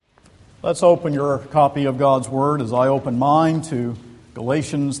Let's open your copy of God's Word as I open mine to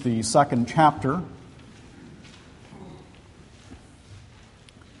Galatians, the second chapter.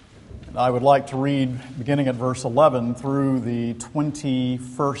 And I would like to read beginning at verse 11 through the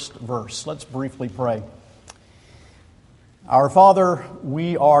 21st verse. Let's briefly pray. Our Father,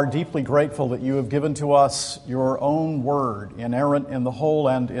 we are deeply grateful that you have given to us your own Word, inerrant in the whole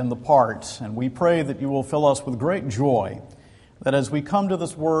and in the part. And we pray that you will fill us with great joy, that as we come to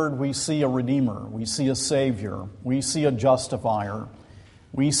this Word, we see a Redeemer, we see a Savior, we see a Justifier,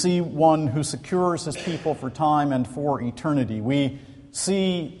 we see one who secures his people for time and for eternity. We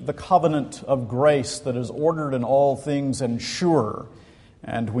see the covenant of grace that is ordered in all things and sure.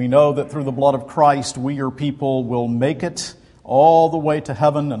 And we know that through the blood of Christ, we, your people, will make it all the way to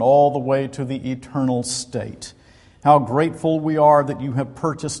heaven and all the way to the eternal state. How grateful we are that you have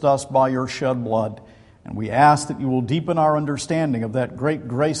purchased us by your shed blood. And we ask that you will deepen our understanding of that great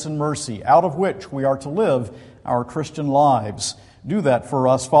grace and mercy out of which we are to live our Christian lives. Do that for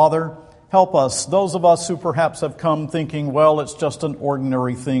us, Father. Help us, those of us who perhaps have come thinking, well, it's just an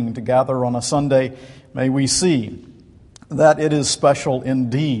ordinary thing to gather on a Sunday. May we see that it is special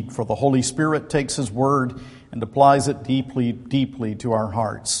indeed, for the Holy Spirit takes His Word and applies it deeply, deeply to our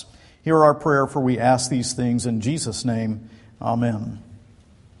hearts. Hear our prayer, for we ask these things in Jesus' name. Amen.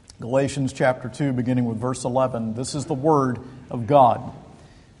 Galatians chapter 2, beginning with verse 11. This is the Word of God.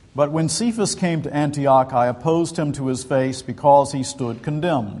 But when Cephas came to Antioch, I opposed him to his face because he stood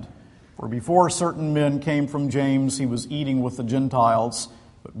condemned. For before certain men came from James, he was eating with the Gentiles.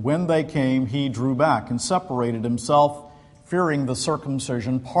 But when they came, he drew back and separated himself, fearing the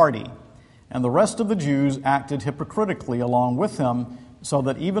circumcision party. And the rest of the Jews acted hypocritically along with him, so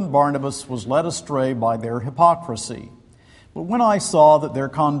that even Barnabas was led astray by their hypocrisy. But when I saw that their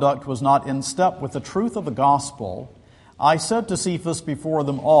conduct was not in step with the truth of the gospel, I said to Cephas before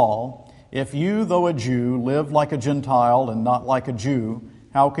them all, if you, though a Jew, live like a Gentile and not like a Jew,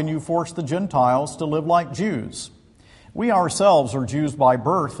 how can you force the Gentiles to live like Jews? We ourselves are Jews by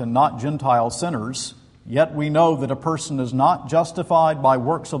birth and not Gentile sinners, yet we know that a person is not justified by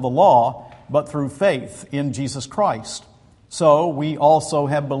works of the law, but through faith in Jesus Christ. So we also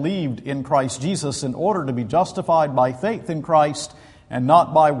have believed in Christ Jesus in order to be justified by faith in Christ and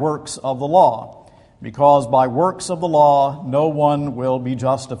not by works of the law, because by works of the law no one will be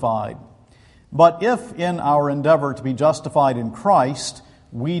justified. But if in our endeavor to be justified in Christ,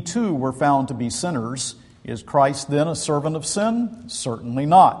 we too were found to be sinners, is Christ then a servant of sin? Certainly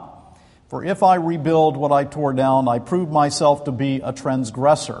not. For if I rebuild what I tore down, I prove myself to be a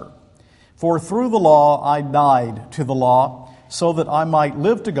transgressor. For through the law I died to the law, so that I might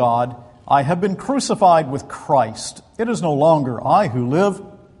live to God. I have been crucified with Christ. It is no longer I who live,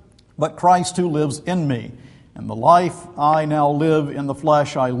 but Christ who lives in me. And the life I now live in the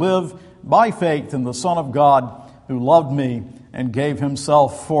flesh, I live by faith in the Son of God, who loved me and gave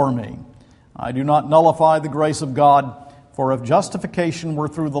himself for me. I do not nullify the grace of God, for if justification were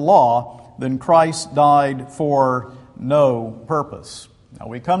through the law, then Christ died for no purpose. Now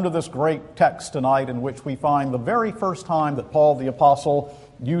we come to this great text tonight in which we find the very first time that Paul the Apostle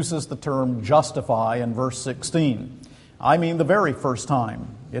uses the term justify in verse 16. I mean the very first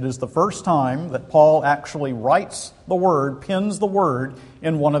time. It is the first time that Paul actually writes the word, pins the word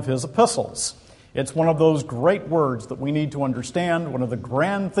in one of his epistles. It's one of those great words that we need to understand, one of the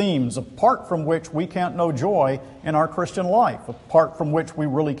grand themes apart from which we can't know joy in our Christian life, apart from which we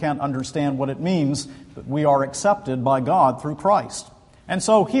really can't understand what it means that we are accepted by God through Christ. And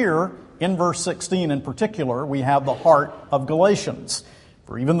so here, in verse 16 in particular, we have the heart of Galatians.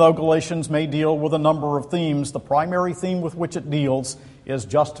 For even though Galatians may deal with a number of themes, the primary theme with which it deals is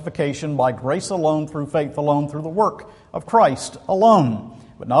justification by grace alone, through faith alone, through the work of Christ alone.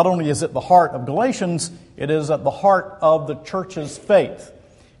 But not only is it the heart of Galatians, it is at the heart of the church's faith.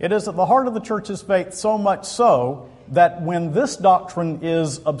 It is at the heart of the church's faith so much so that when this doctrine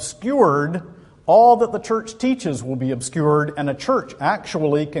is obscured, all that the church teaches will be obscured, and a church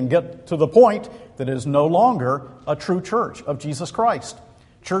actually can get to the point that it is no longer a true church of Jesus Christ.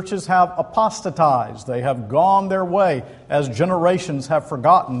 Churches have apostatized. They have gone their way as generations have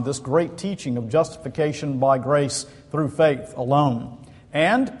forgotten this great teaching of justification by grace through faith alone.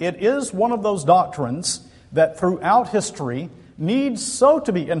 And it is one of those doctrines that throughout history needs so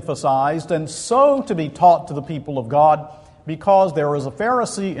to be emphasized and so to be taught to the people of God, because there is a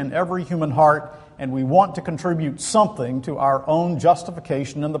Pharisee in every human heart, and we want to contribute something to our own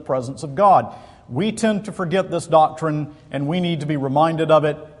justification in the presence of God. We tend to forget this doctrine, and we need to be reminded of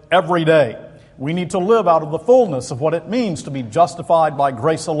it every day. We need to live out of the fullness of what it means to be justified by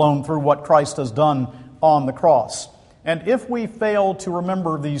grace alone through what Christ has done on the cross. And if we fail to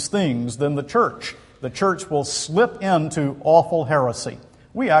remember these things, then the church will slip into awful heresy.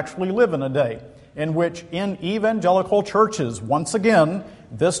 We actually live in a day in which in evangelical churches, once again,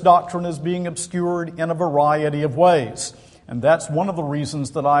 this doctrine is being obscured in a variety of ways. And that's one of the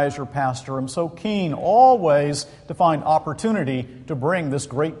reasons that I, as your pastor, am so keen always to find opportunity to bring this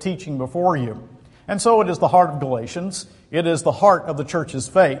great teaching before you. And so it is the heart of Galatians. It is the heart of the church's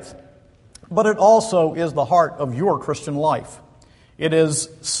faith. But it also is the heart of your Christian life. It is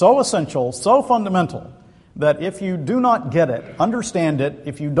so essential, so fundamental, that if you do not get it, understand it,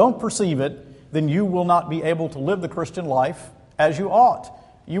 if you don't perceive it, then you will not be able to live the Christian life as you ought.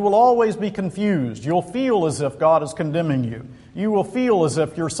 You will always be confused. You'll feel as if God is condemning you. You will feel as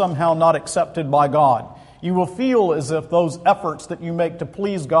if you're somehow not accepted by God. You will feel as if those efforts that you make to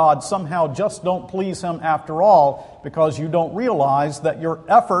please God somehow just don't please Him after all, because you don't realize that your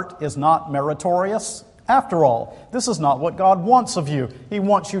effort is not meritorious after all. This is not what God wants of you. He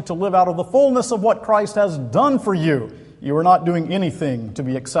wants you to live out of the fullness of what Christ has done for you. You are not doing anything to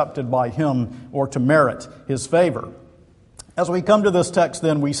be accepted by Him or to merit His favor. As we come to this text,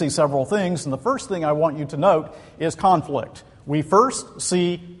 then, we see several things, and the first thing I want you to note is conflict. We first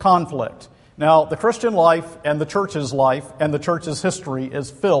see conflict. Now, the Christian life and the church's history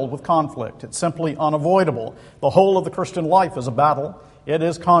is filled with conflict. It's simply unavoidable. The whole of the Christian life is a battle. It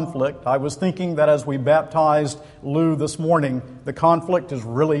is conflict. I was thinking that as we baptized Lou this morning, the conflict is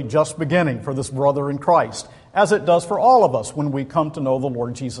really just beginning for this brother in Christ, as it does for all of us when we come to know the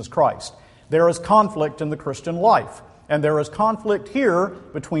Lord Jesus Christ. There is conflict in the Christian life, and there is conflict here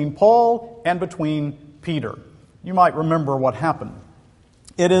between Paul and between Peter. You might remember what happened.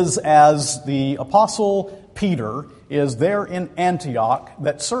 It is as the Apostle Peter is there in Antioch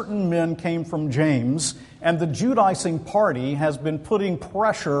that certain men came from James, and the Judaizing party has been putting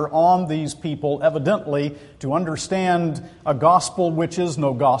pressure on these people, evidently, to understand a gospel which is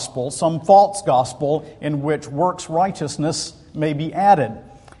no gospel, some false gospel in which works righteousness may be added.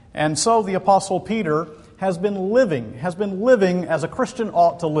 And so the Apostle Peter has been living as a Christian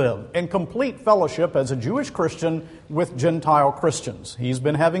ought to live, in complete fellowship as a Jewish Christian with Gentile Christians. He's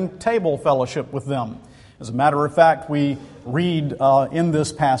been having table fellowship with them. As a matter of fact, we read in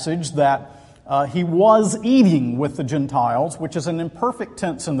this passage that he was eating with the Gentiles, which is an imperfect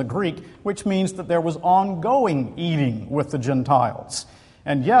tense in the Greek, which means that there was ongoing eating with the Gentiles.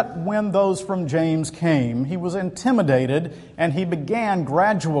 And yet, when those from James came, he was intimidated, and he began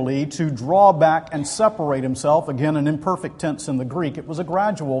gradually to draw back and separate himself. Again, an imperfect tense in the Greek. It was a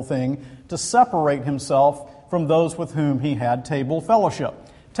gradual thing to separate himself from those with whom he had table fellowship.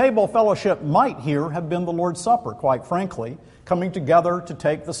 Table fellowship might here have been the Lord's Supper, quite frankly, coming together to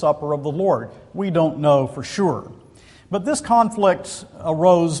take the supper of the Lord. We don't know for sure. But this conflict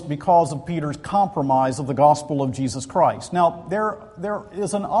arose because of Peter's compromise of the gospel of Jesus Christ. Now, there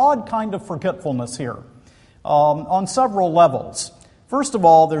is an odd kind of forgetfulness here on several levels. First of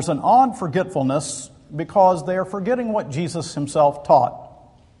all, there's an odd forgetfulness because they are forgetting what Jesus Himself taught.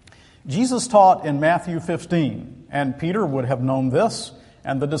 Jesus taught in Matthew 15, and Peter would have known this,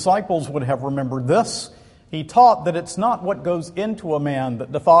 and the disciples would have remembered this. He taught that it's not what goes into a man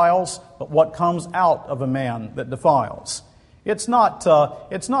that defiles, but what comes out of a man that defiles. It's not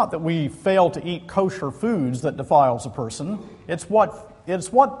that we fail to eat kosher foods that defiles a person. It's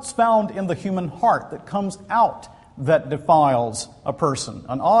what's found in the human heart that comes out that defiles a person.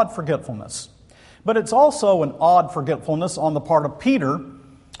 An odd forgetfulness. But it's also an odd forgetfulness on the part of Peter,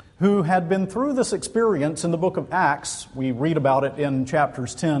 who had been through this experience in the book of Acts. We read about it in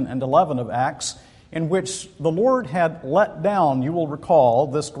chapters 10 and 11 of Acts, in which the Lord had let down, you will recall,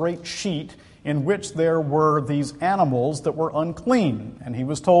 this great sheet in which there were these animals that were unclean. And he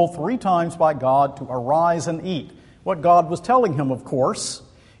was told 3 times by God to arise and eat. What God was telling him, of course,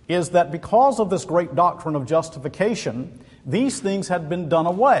 is that because of this great doctrine of justification, these things had been done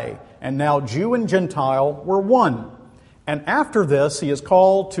away, and now Jew and Gentile were one. And after this, he is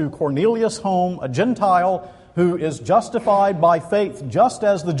called to Cornelius' home, a Gentile who is justified by faith just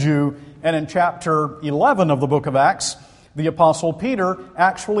as the Jew. And in chapter 11 of the book of Acts, the Apostle Peter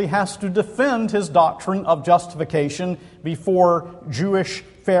actually has to defend his doctrine of justification before Jewish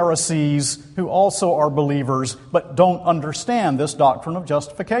Pharisees who also are believers but don't understand this doctrine of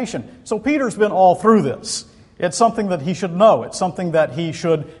justification. So Peter's been all through this. It's something that he should know. It's something that he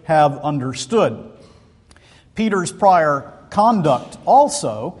should have understood. Peter's prior conduct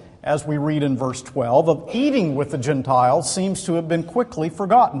also, as we read in verse 12, of eating with the Gentiles seems to have been quickly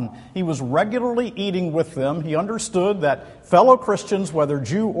forgotten. He was regularly eating with them. He understood that fellow Christians, whether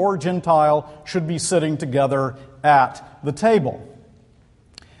Jew or Gentile, should be sitting together at the table.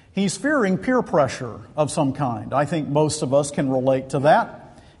 He's fearing peer pressure of some kind. I think most of us can relate to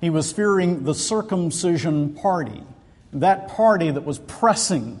that. He was fearing the circumcision party, that party that was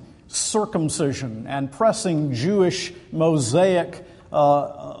pressing circumcision and pressing Jewish Mosaic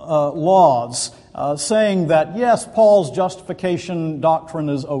laws, saying that, yes, Paul's justification doctrine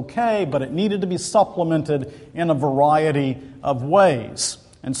is okay, but it needed to be supplemented in a variety of ways.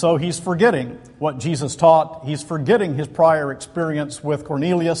 And so he's forgetting what Jesus taught. He's forgetting his prior experience with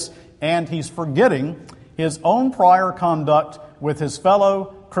Cornelius, and he's forgetting his own prior conduct with his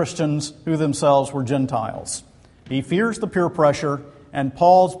fellow Christians who themselves were Gentiles. He fears the peer pressure, and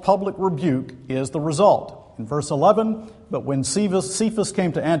Paul's public rebuke is the result. In verse 11, but when Cephas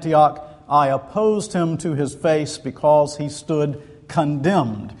came to Antioch, I opposed him to his face because he stood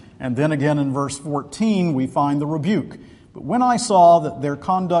condemned. And then again in verse 14, we find the rebuke. But when I saw that their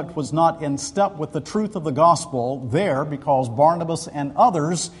conduct was not in step with the truth of the gospel, because Barnabas and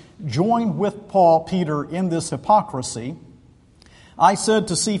others joined with Peter in this hypocrisy, I said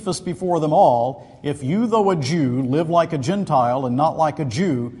to Cephas before them all, if you, though a Jew, live like a Gentile and not like a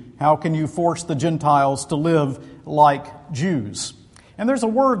Jew, how can you force the Gentiles to live like Jews? And there's a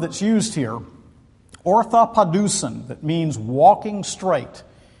word that's used here, orthopadusin, that means walking straight.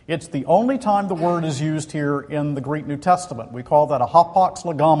 It's the only time the word is used here in the Greek New Testament. We call that a hapax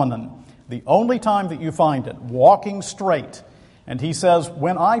legomenon. The only time that you find it, walking straight. And he says,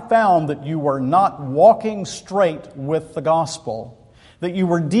 when I found that you were not walking straight with the gospel, that you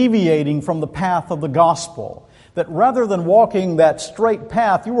were deviating from the path of the gospel, that rather than walking that straight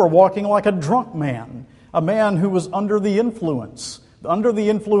path, you were walking like a drunk man, a man who was under the influence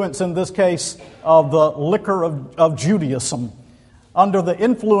in this case of the liquor of Judaism, under the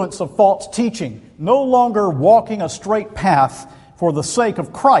influence of false teaching, no longer walking a straight path for the sake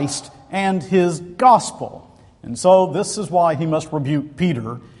of Christ and His gospel. And so this is why he must rebuke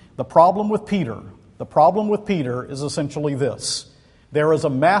Peter. The problem with Peter is essentially this. There is a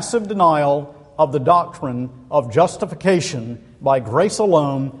massive denial of the doctrine of justification by grace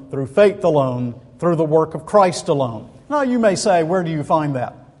alone, through faith alone, through the work of Christ alone. Now you may say, where do you find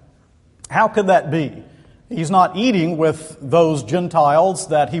that? How could that be? He's not eating with those Gentiles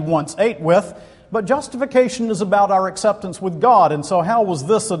that he once ate with, but justification is about our acceptance with God. And so how was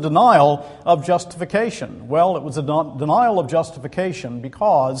this a denial of justification? Well, it was a denial of justification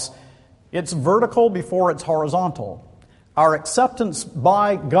because it's vertical before it's horizontal. Our acceptance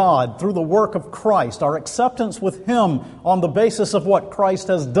by God through the work of Christ, our acceptance with Him on the basis of what Christ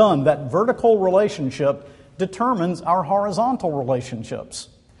has done, that vertical relationship determines our horizontal relationships.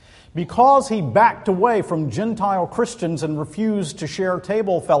 Because he backed away from Gentile Christians and refused to share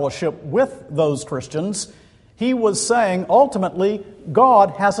table fellowship with those Christians, he was saying, ultimately,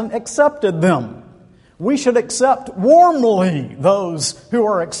 God hasn't accepted them. We should accept warmly those who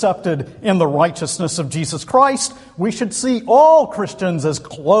are accepted in the righteousness of Jesus Christ. We should see all Christians as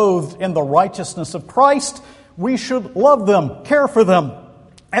clothed in the righteousness of Christ. We should love them, care for them,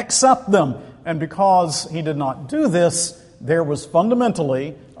 accept them. And because he did not do this, there was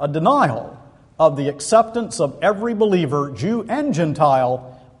fundamentally a denial of the acceptance of every believer, Jew and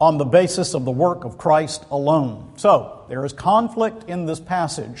Gentile, on the basis of the work of Christ alone. So, there is conflict in this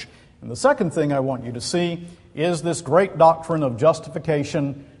passage. And the second thing I want you to see is this great doctrine of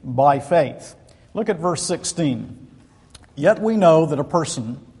justification by faith. Look at verse 16. Yet we know that a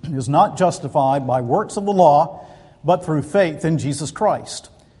person is not justified by works of the law, but through faith in Jesus Christ.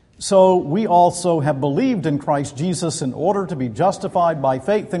 So we also have believed in Christ Jesus in order to be justified by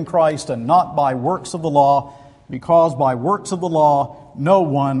faith in Christ and not by works of the law, because by works of the law no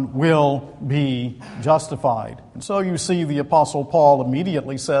one will be justified. And so you see the Apostle Paul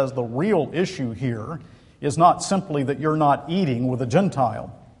immediately says the real issue here is not simply that you're not eating with a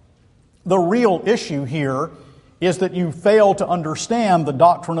Gentile. The real issue here is that you fail to understand the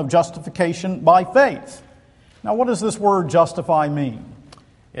doctrine of justification by faith. Now, what does this word justify mean?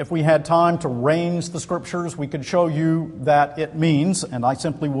 If we had time to range the Scriptures, we could show you that it means, and I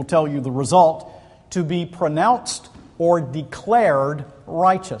simply will tell you the result, to be pronounced or declared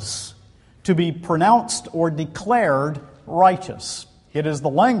righteous. To be pronounced or declared righteous. It is the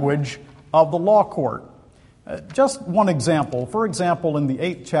language of the law court. Just one example. For example, in the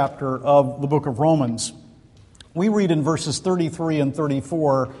 8th chapter of the book of Romans, we read in verses 33 and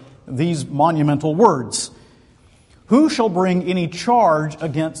 34 these monumental words. Who shall bring any charge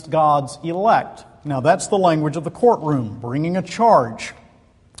against God's elect? Now that's the language of the courtroom, bringing a charge.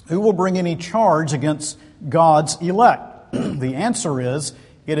 Who will bring any charge against God's elect? The answer is,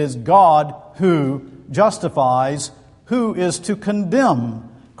 it is God who justifies. Who is to condemn?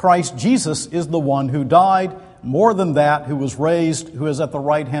 Christ Jesus is the one who died, more than that, who was raised, who is at the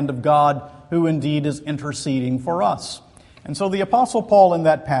right hand of God, who indeed is interceding for us. And so the Apostle Paul in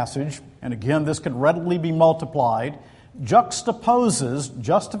that passage, and again this could readily be multiplied, juxtaposes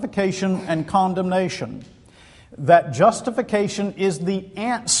justification and condemnation. That justification is the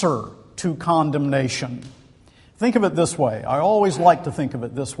answer to condemnation. Think of it this way. I always like to think of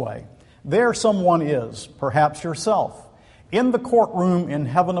it this way. There someone is, perhaps yourself, in the courtroom in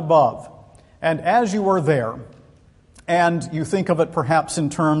heaven above. And as you are there, and you think of it perhaps in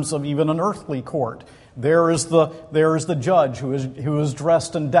terms of even an earthly court, there is the judge who is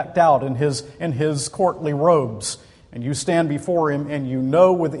dressed and decked out in his courtly robes. And you stand before him, and you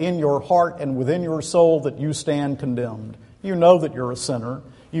know within your heart and within your soul that you stand condemned. You know that you're a sinner.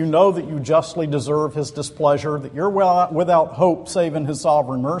 You know that you justly deserve his displeasure, that you're without hope save in his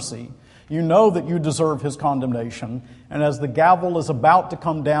sovereign mercy. You know that you deserve his condemnation. And as the gavel is about to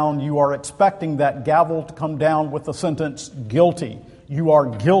come down, you are expecting that gavel to come down with the sentence, guilty. You are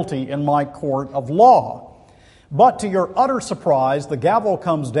guilty in my court of law. But to your utter surprise, the gavel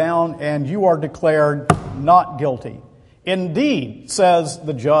comes down and you are declared not guilty. Indeed, says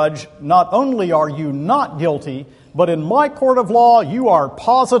the judge, not only are you not guilty, but in my court of law you are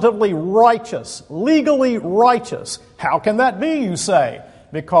positively righteous, legally righteous. How can that be, you say?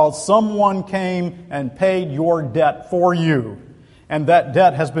 Because someone came and paid your debt for you. And that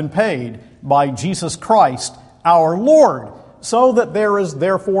debt has been paid by Jesus Christ, our Lord. So that there is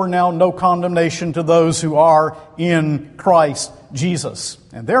therefore now no condemnation to those who are in Christ Jesus.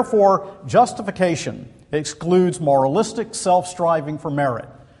 And therefore, justification excludes moralistic self-striving for merit.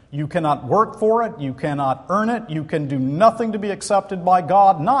 You cannot work for it, you cannot earn it, you can do nothing to be accepted by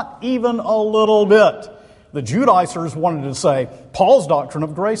God, not even a little bit. The Judaizers wanted to say, Paul's doctrine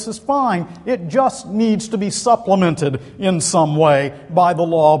of grace is fine, it just needs to be supplemented in some way by the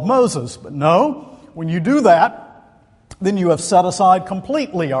law of Moses. But no, when you do that, then you have set aside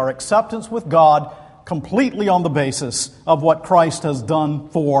completely our acceptance with God, completely on the basis of what Christ has done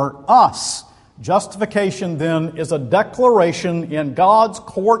for us. Justification, then, is a declaration in God's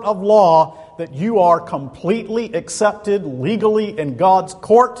court of law that you are completely accepted legally in God's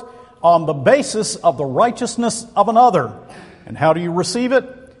court on the basis of the righteousness of another. And how do you receive it?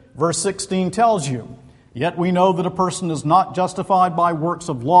 Verse 16 tells you, yet we know that a person is not justified by works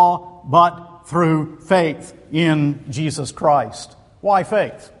of law, but through faith in Jesus Christ. Why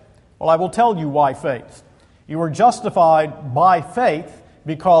faith? Well, I will tell you why faith. You are justified by faith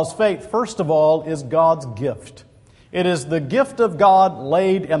because faith, first of all, is God's gift. It is the gift of God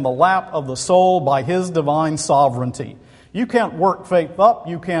laid in the lap of the soul by His divine sovereignty. You can't work faith up,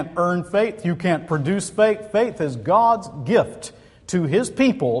 you can't earn faith, you can't produce faith. Faith is God's gift to His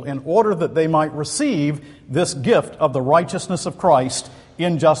people in order that they might receive this gift of the righteousness of Christ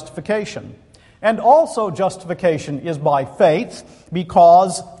in justification. And also justification is by faith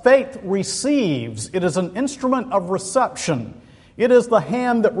because faith receives. It is an instrument of reception. It is the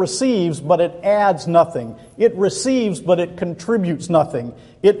hand that receives, but it adds nothing. It receives, but it contributes nothing.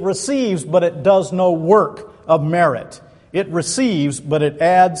 It receives, but it does no work of merit. It receives, but it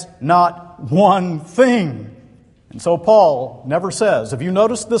adds not one thing. And so Paul never says, have you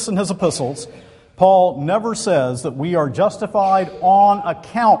noticed this in his epistles? Paul never says that we are justified on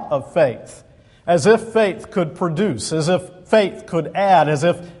account of faith. As if faith could produce, as if faith could add, as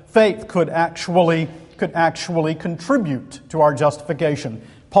if faith could actually contribute to our justification.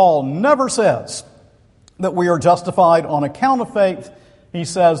 Paul never says that we are justified on account of faith. He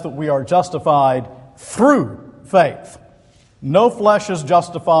says that we are justified through faith. No flesh is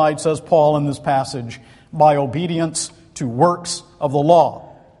justified, says Paul in this passage, by obedience to works of the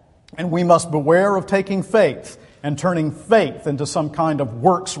law. And we must beware of taking faith and turning faith into some kind of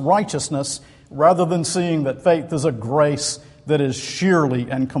works righteousness, rather than seeing that faith is a grace that is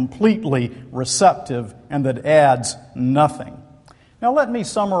sheerly and completely receptive and that adds nothing. Now let me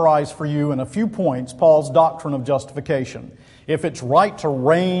summarize for you in a few points Paul's doctrine of justification. If it's right to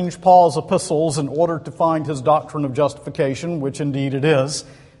range Paul's epistles in order to find his doctrine of justification, which indeed it is,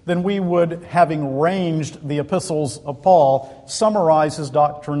 then we would, having ranged the epistles of Paul, summarize his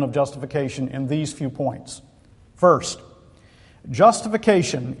doctrine of justification in these few points. First,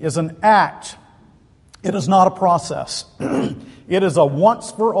 justification is an act. It is not a process. It is a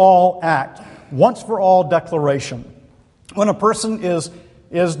once-for-all act, once-for-all declaration. When a person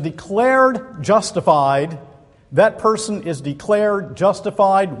is declared justified, that person is declared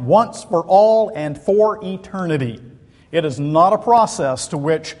justified once for all and for eternity. It is not a process to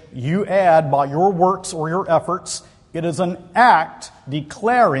which you add by your works or your efforts. It is an act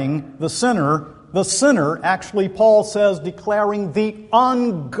declaring the sinner, actually Paul says declaring the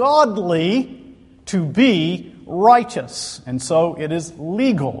ungodly to be righteous. And so it is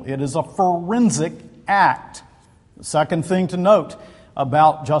legal. It is a forensic act. The second thing to note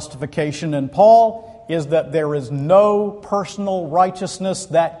about justification in Paul is that there is no personal righteousness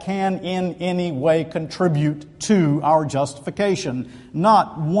that can in any way contribute to our justification.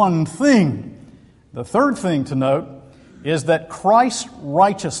 Not one thing. The third thing to note is that Christ's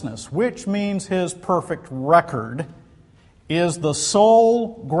righteousness, which means His perfect record, is the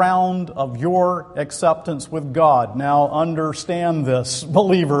sole ground of your acceptance with God. Now understand this,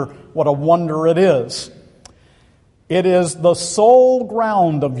 believer, what a wonder it is. It is the sole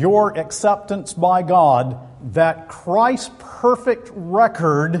ground of your acceptance by God that Christ's perfect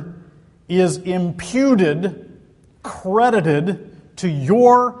record is imputed, credited to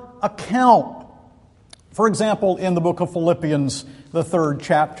your account. For example, in the book of Philippians, the 3rd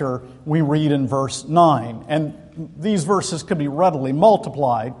chapter, we read in verse 9, and these verses could be readily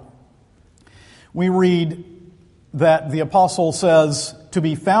multiplied. We read that the apostle says, "To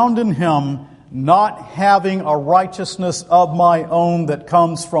be found in Him, not having a righteousness of my own that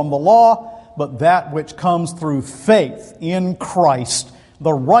comes from the law, but that which comes through faith in Christ,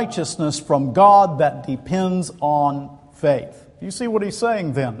 the righteousness from God that depends on faith." You see what he's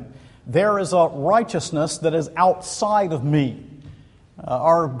saying then? There is a righteousness that is outside of me.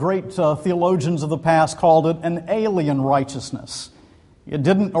 Our great theologians of the past called it an alien righteousness. It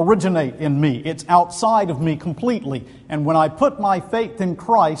didn't originate in me. It's outside of me completely. And when I put my faith in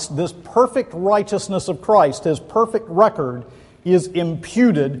Christ, this perfect righteousness of Christ, His perfect record, is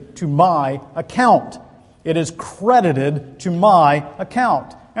imputed to my account. It is credited to my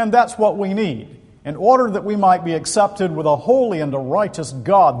account. And that's what we need. In order that we might be accepted with a holy and a righteous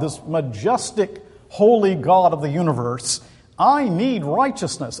God, this majestic, holy God of the universe, I need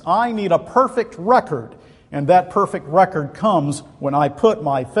righteousness. I need a perfect record. And that perfect record comes when I put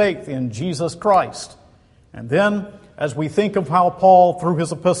my faith in Jesus Christ. And then, as we think of how Paul, through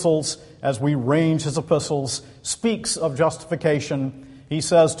his epistles, as we range his epistles, speaks of justification, he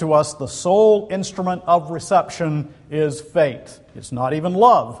says to us, the sole instrument of reception is faith. It's not even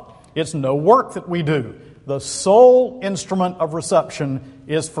love. It's no work that we do. The sole instrument of reception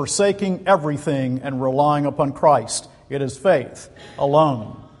is forsaking everything and relying upon Christ. It is faith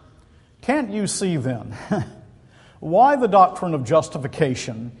alone. Can't you see then why the doctrine of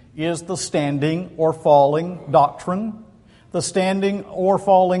justification is the standing or falling doctrine? The standing or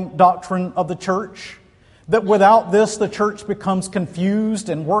falling doctrine of the church? That without this the church becomes confused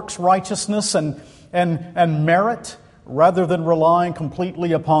and works righteousness and merit rather than relying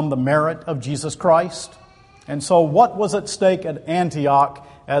completely upon the merit of Jesus Christ? And so what was at stake at Antioch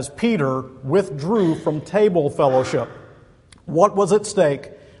as Peter withdrew from table fellowship? What was at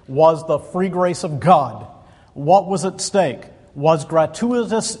stake was the free grace of God. What was at stake was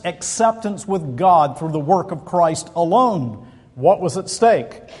gratuitous acceptance with God through the work of Christ alone. What was at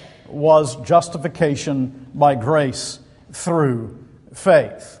stake was justification by grace through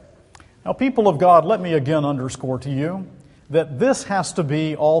faith. Now, people of God, let me again underscore to you that this has to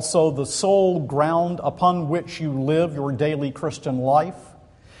be also the sole ground upon which you live your daily Christian life.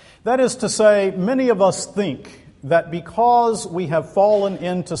 That is to say, many of us think that because we have fallen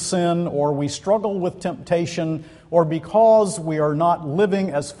into sin or we struggle with temptation or because we are not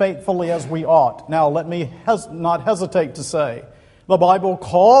living as faithfully as we ought. Now, let me not hesitate to say, the Bible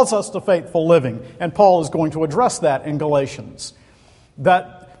calls us to faithful living, and Paul is going to address that in Galatians.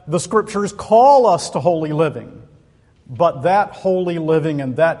 That the Scriptures call us to holy living, but that holy living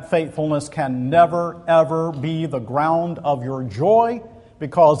and that faithfulness can never, ever be the ground of your joy,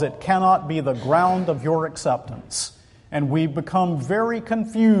 because it cannot be the ground of your acceptance. And we become very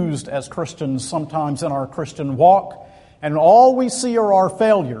confused as Christians sometimes in our Christian walk, and all we see are our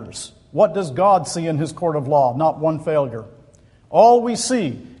failures. What does God see in His court of law? Not one failure. All we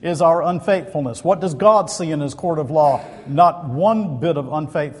see is our unfaithfulness. What does God see in His court of law? Not one bit of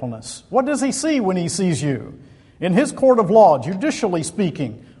unfaithfulness. What does He see when He sees you? In His court of law, judicially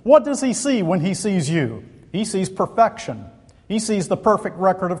speaking, what does He see when He sees you? He sees perfection. He sees the perfect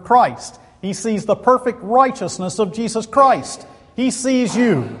record of Christ. He sees the perfect righteousness of Jesus Christ. He sees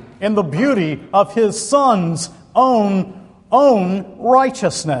you in the beauty of His Son's own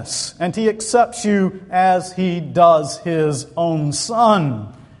righteousness. And He accepts you as He does His own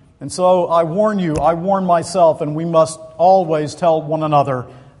Son. And so I warn you, I warn myself, and we must always tell one another,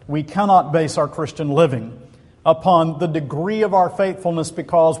 we cannot base our Christian living upon the degree of our faithfulness,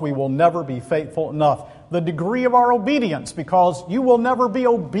 because we will never be faithful enough. The degree of our obedience, because you will never be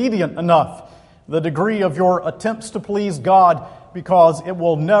obedient enough. The degree of your attempts to please God, because it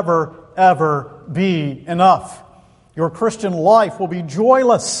will never, ever be enough. Your Christian life will be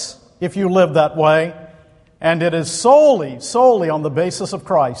joyless if you live that way. And it is solely on the basis of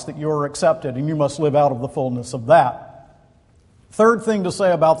Christ that you are accepted, and you must live out of the fullness of that. Third thing to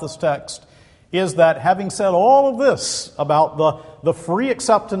say about this text is that having said all of this about the free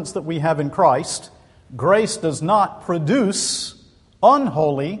acceptance that we have in Christ, grace does not produce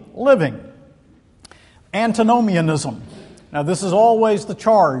unholy living. Antinomianism. Now, this is always the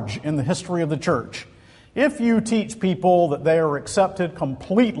charge in the history of the church. If you teach people that they are accepted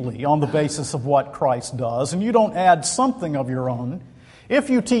completely on the basis of what Christ does, and you don't add something of your own, if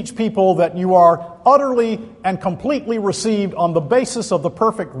you teach people that you are utterly and completely received on the basis of the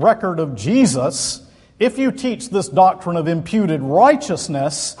perfect record of Jesus, if you teach this doctrine of imputed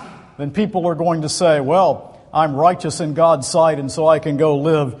righteousness, then people are going to say, well, I'm righteous in God's sight, and so I can go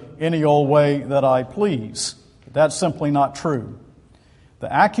live any old way that I please. But that's simply not true.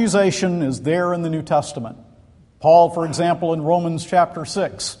 The accusation is there in the New Testament. Paul, for example, in Romans chapter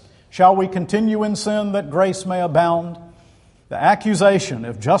 6, shall we continue in sin that grace may abound? The accusation,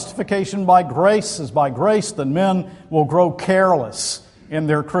 if justification by grace is by grace, then men will grow careless in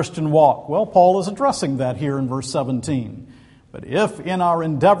their Christian walk. Well, Paul is addressing that here in verse 17. But if in our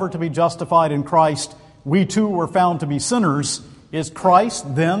endeavor to be justified in Christ, we too were found to be sinners, is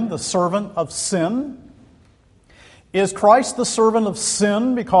Christ then the servant of sin? Is Christ the servant of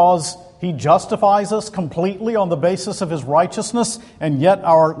sin because He justifies us completely on the basis of His righteousness, and yet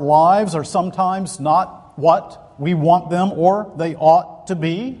our lives are sometimes not what we want them or they ought to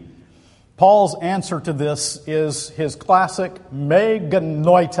be? Paul's answer to this is his classic me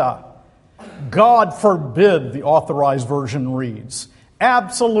genoita. God forbid, the Authorized Version reads.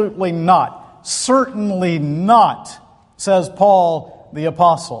 Absolutely not. Certainly not, says Paul the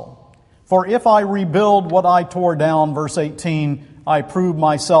Apostle. For if I rebuild what I tore down, verse 18, I prove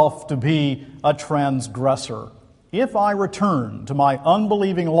myself to be a transgressor. If I return to my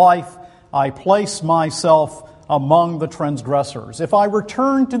unbelieving life, I place myself among the transgressors. If I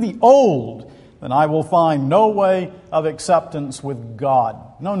return to the old, then I will find no way of acceptance with God.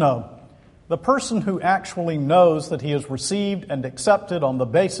 No. The person who actually knows that he is received and accepted on the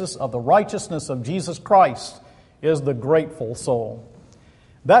basis of the righteousness of Jesus Christ is the grateful soul.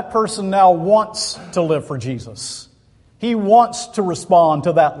 That person now wants to live for Jesus. He wants to respond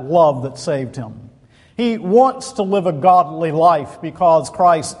to that love that saved him. He wants to live a godly life because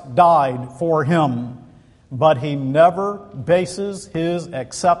Christ died for him. But he never bases his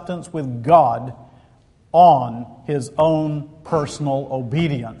acceptance with God on his own personal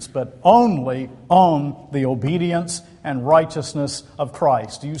obedience, but only on the obedience and righteousness of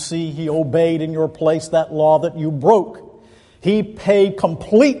Christ. You see, He obeyed in your place that law that you broke. He paid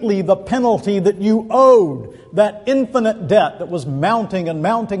completely the penalty that you owed, that infinite debt that was mounting and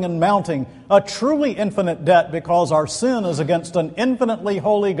mounting and mounting, a truly infinite debt because our sin is against an infinitely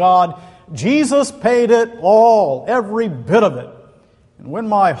holy God. Jesus paid it all, every bit of it. And when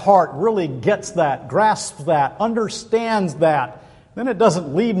my heart really gets that, grasps that, understands that, then it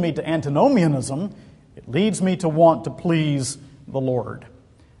doesn't lead me to antinomianism. It leads me to want to please the Lord.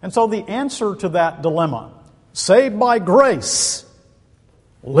 And so the answer to that dilemma, saved by grace,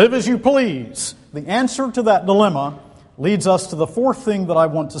 live as you please, the answer to that dilemma leads us to the fourth thing that I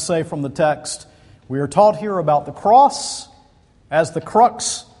want to say from the text. We are taught here about the cross as the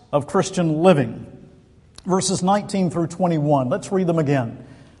crux of Christian living. Verses 19 through 21. Let's read them again.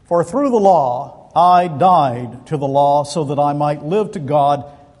 For through the law I died to the law so that I might live to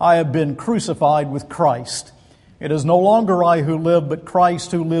God. I have been crucified with Christ. It is no longer I who live, but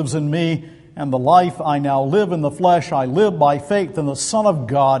Christ who lives in me. And the life I now live in the flesh, I live by faith in the Son of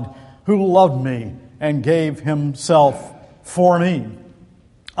God who loved me and gave Himself for me.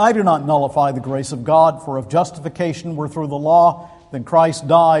 I do not nullify the grace of God, for if justification were through the law, then Christ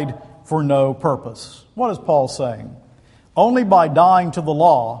died for no purpose. What is Paul saying? Only by dying to the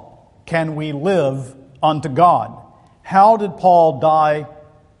law can we live unto God. How did Paul die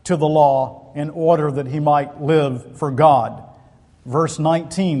to the law in order that he might live for God? Verse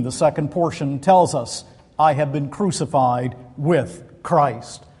 19, the second portion, tells us, I have been crucified with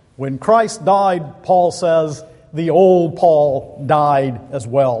Christ. When Christ died, Paul says, the old Paul died as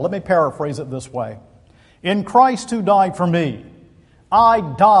well. Let me paraphrase it this way. In Christ who died for me, I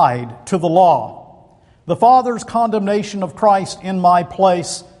died to the law. The Father's condemnation of Christ in my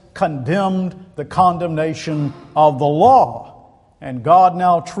place condemned the condemnation of the law. And God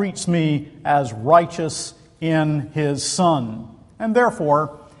now treats me as righteous in His Son. And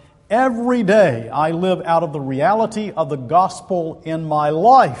therefore, every day I live out of the reality of the gospel in my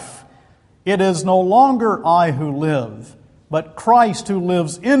life. It is no longer I who live, but Christ who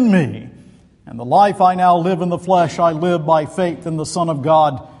lives in me. And the life I now live in the flesh, I live by faith in the Son of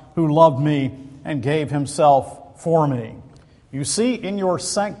God who loved me and gave himself for me. You see, in your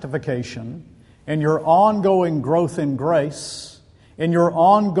sanctification, in your ongoing growth in grace, in your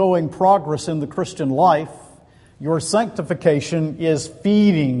ongoing progress in the Christian life, your sanctification is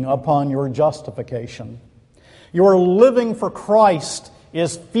feeding upon your justification. Your living for Christ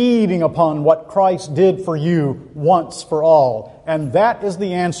is feeding upon what Christ did for you once for all. And that is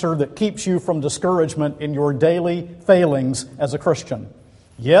the answer that keeps you from discouragement in your daily failings as a Christian.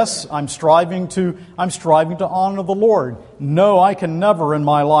 Yes, I'm striving to honor the Lord. No, I can never in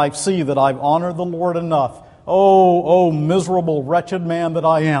my life see that I've honored the Lord enough. Oh, miserable, wretched man that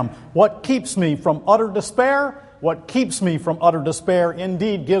I am. What keeps me from utter despair? What keeps me from utter despair,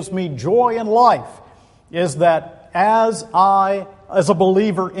 indeed gives me joy in life, is that as a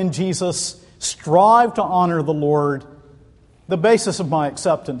believer in Jesus, strive to honor the Lord, the basis of my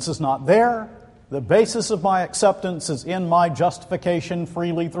acceptance is not there. The basis of my acceptance is in my justification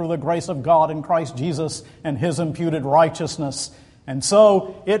freely through the grace of God in Christ Jesus and His imputed righteousness. And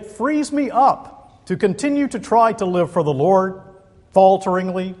so it frees me up to continue to try to live for the Lord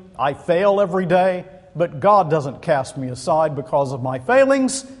falteringly. I fail every day, but God doesn't cast me aside because of my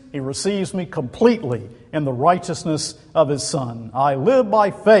failings. He receives me completely in the righteousness of His Son. I live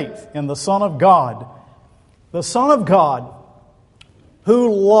by faith in the Son of God. The Son of God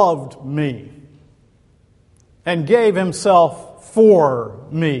who loved me and gave Himself for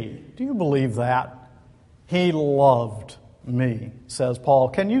me. Do you believe that? He loved me, says Paul.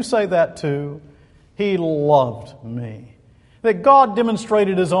 Can you say that too? He loved me. That God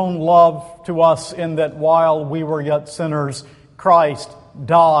demonstrated His own love to us in that while we were yet sinners, Christ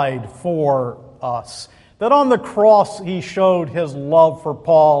died for us. That on the cross He showed His love for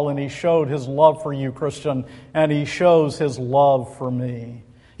Paul, and He showed His love for you, Christian, and He shows His love for me.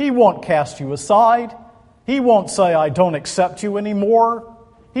 He won't cast you aside. He won't say, I don't accept you anymore.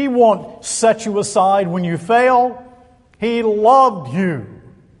 He won't set you aside when you fail. He loved you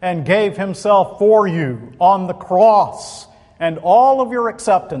and gave Himself for you on the cross. And all of your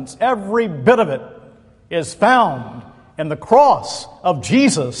acceptance, every bit of it, is found in the cross of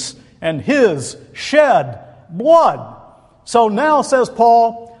Jesus and His shed blood. So now, says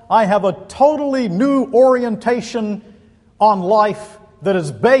Paul, I have a totally new orientation on life that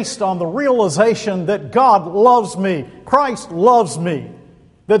is based on the realization that God loves me, Christ loves me,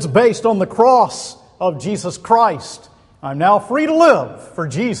 that's based on the cross of Jesus Christ. I'm now free to live for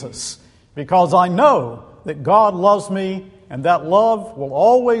Jesus because I know that God loves me, and that love will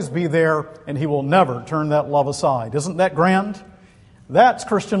always be there, and He will never turn that love aside. Isn't that grand? That's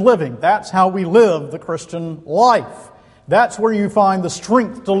Christian living. That's how we live the Christian life. That's where you find the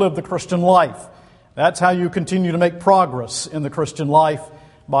strength to live the Christian life. That's how you continue to make progress in the Christian life,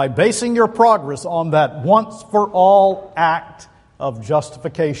 by basing your progress on that once-for-all act of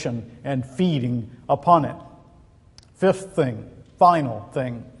justification and feeding upon it. Fifth thing, final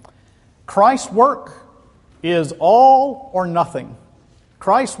thing, Christ's work is all or nothing.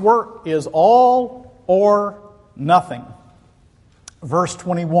 Christ's work is all or nothing. Verse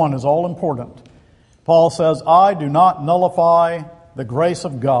 21 is all important. Paul says, I do not nullify the grace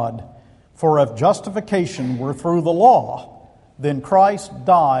of God, for if justification were through the law, then Christ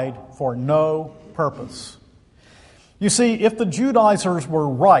died for no purpose. You see, if the Judaizers were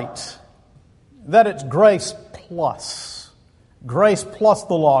right, that it's grace plus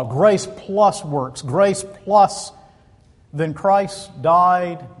the law, grace plus works, grace plus, then Christ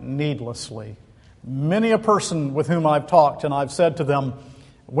died needlessly. Many a person with whom I've talked, and I've said to them,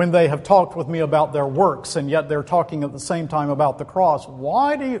 when they have talked with me about their works, and yet they're talking at the same time about the cross,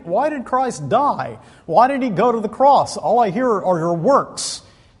 why did Christ die? Why did He go to the cross? All I hear are your works.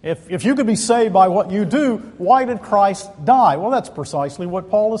 If you could be saved by what you do, why did Christ die? Well, that's precisely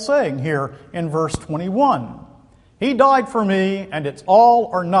what Paul is saying here in verse 21. He died for me, and it's all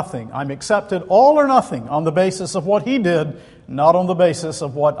or nothing. I'm accepted all or nothing on the basis of what He did, not on the basis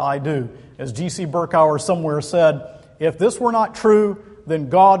of what I do. As G.C. Berkauer somewhere said, if this were not true, then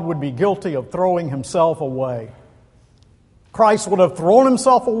God would be guilty of throwing Himself away. Christ would have thrown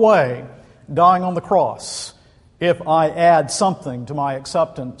Himself away, dying on the cross, if I add something to my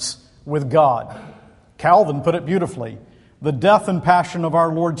acceptance with God. Calvin put it beautifully. The death and passion of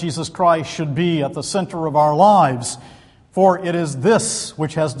our Lord Jesus Christ should be at the center of our lives, for it is this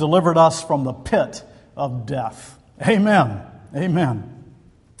which has delivered us from the pit of death. Amen. Amen.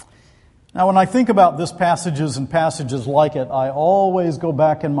 Now, when I think about this passages and passages like it, I always go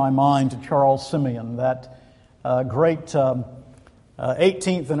back in my mind to Charles Simeon, that great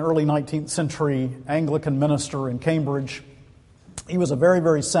 18th and early 19th century Anglican minister in Cambridge. He was a very,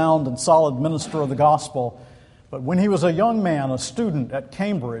 very sound and solid minister of the gospel. But when he was a young man, a student at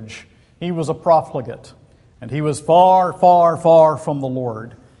Cambridge, he was a profligate, and he was far, far, far from the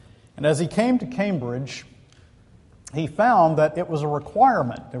Lord. And as he came to Cambridge, he found that it was a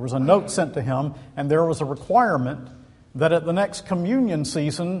requirement. There was a note sent to him, and there was a requirement that at the next communion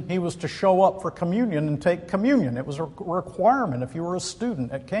season, he was to show up for communion and take communion. It was a requirement if you were a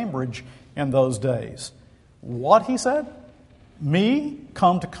student at Cambridge in those days. What, he said? Me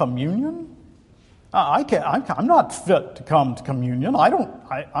come to communion? I'm not fit to come to communion.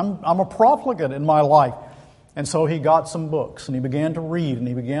 I'm a profligate in my life. And so he got some books, and he began to read, and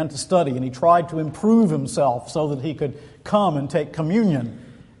he began to study, and he tried to improve himself so that he could come and take communion.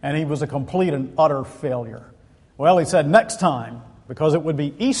 And he was a complete and utter failure. Well, he said next time, because it would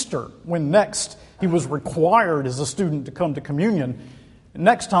be Easter when next he was required as a student to come to communion.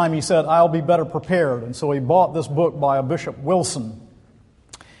 Next time, he said, I'll be better prepared. And so he bought this book by a Bishop Wilson.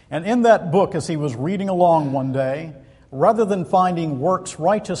 And in that book, as he was reading along one day, rather than finding works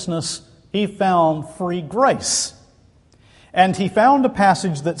righteousness, he found free grace. And he found a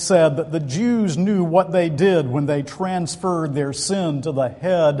passage that said that the Jews knew what they did when they transferred their sin to the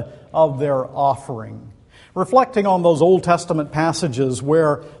head of their offering. Reflecting on those Old Testament passages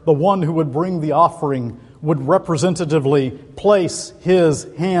where the one who would bring the offering would representatively place his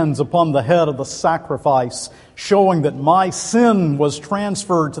hands upon the head of the sacrifice, showing that my sin was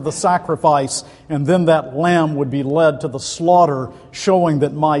transferred to the sacrifice, and then that lamb would be led to the slaughter, showing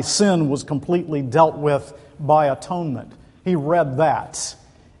that my sin was completely dealt with by atonement. He read that,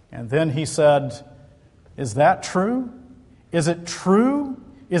 and then he said, is that true? Is it true?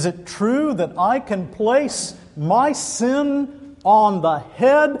 Is it true that I can place my sin on the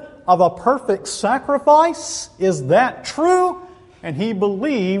head of a perfect sacrifice? Is that true? And he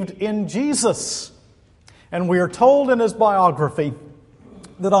believed in Jesus. And we are told in his biography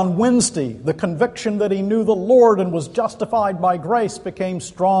that on Wednesday, the conviction that he knew the Lord and was justified by grace became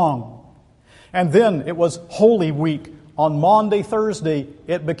strong. And then it was Holy Week. On Maundy, Thursday,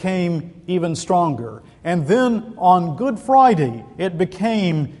 it became even stronger. And then on Good Friday, it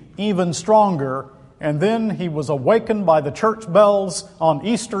became even stronger. And then he was awakened by the church bells on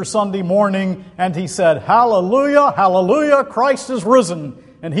Easter Sunday morning, and he said, Hallelujah, hallelujah, Christ is risen.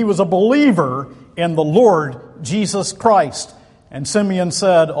 And he was a believer in the Lord Jesus Christ. And Simeon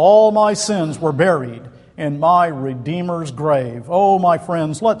said, all my sins were buried in my Redeemer's grave. Oh, my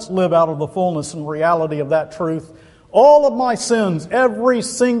friends, let's live out of the fullness and reality of that truth. All of my sins, every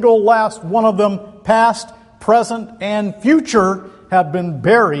single last one of them, past, present, and future, have been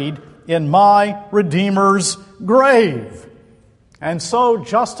buried in my Redeemer's grave. And so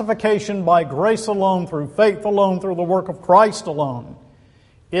justification by grace alone, through faith alone, through the work of Christ alone,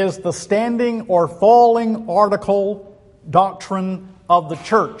 is the standing or falling article doctrine of the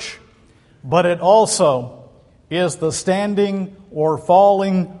church. But it also is the standing or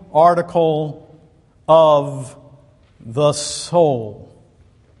falling article of the soul.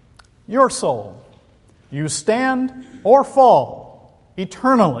 Your soul. You stand or fall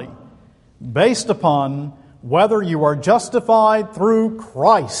eternally based upon whether you are justified through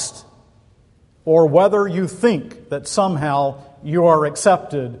Christ or whether you think that somehow you are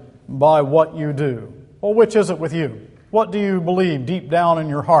accepted by what you do. Well, which is it with you? What do you believe deep down in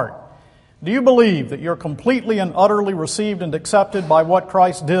your heart? Do you believe that you're completely and utterly received and accepted by what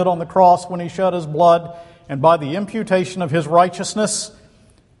Christ did on the cross when He shed His blood and by the imputation of His righteousness?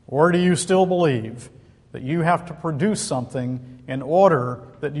 Or do you still believe that you have to produce something in order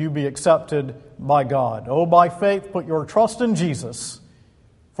that you be accepted by God? Oh, by faith, put your trust in Jesus.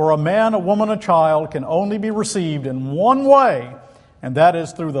 For a man, a woman, a child can only be received in one way, and that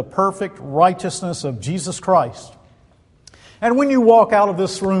is through the perfect righteousness of Jesus Christ. And when you walk out of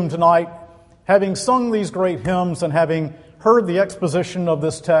this room tonight, having sung these great hymns and having heard the exposition of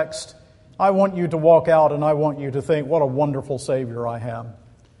this text, I want you to walk out and I want you to think, what a wonderful Savior I have.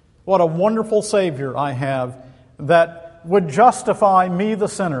 What a wonderful Savior I have that would justify me, the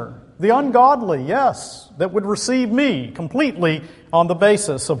sinner, the ungodly, yes, that would receive me completely on the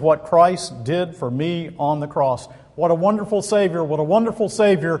basis of what Christ did for me on the cross. What a wonderful Savior, what a wonderful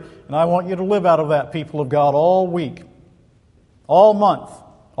Savior, and I want you to live out of that, people of God, all week, all month,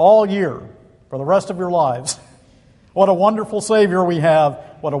 all year, for the rest of your lives. What a wonderful Savior we have.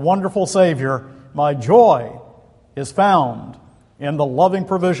 What a wonderful Savior. My joy is found in the loving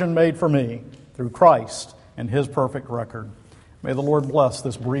provision made for me through Christ and His perfect record. May the Lord bless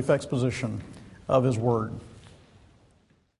this brief exposition of His Word.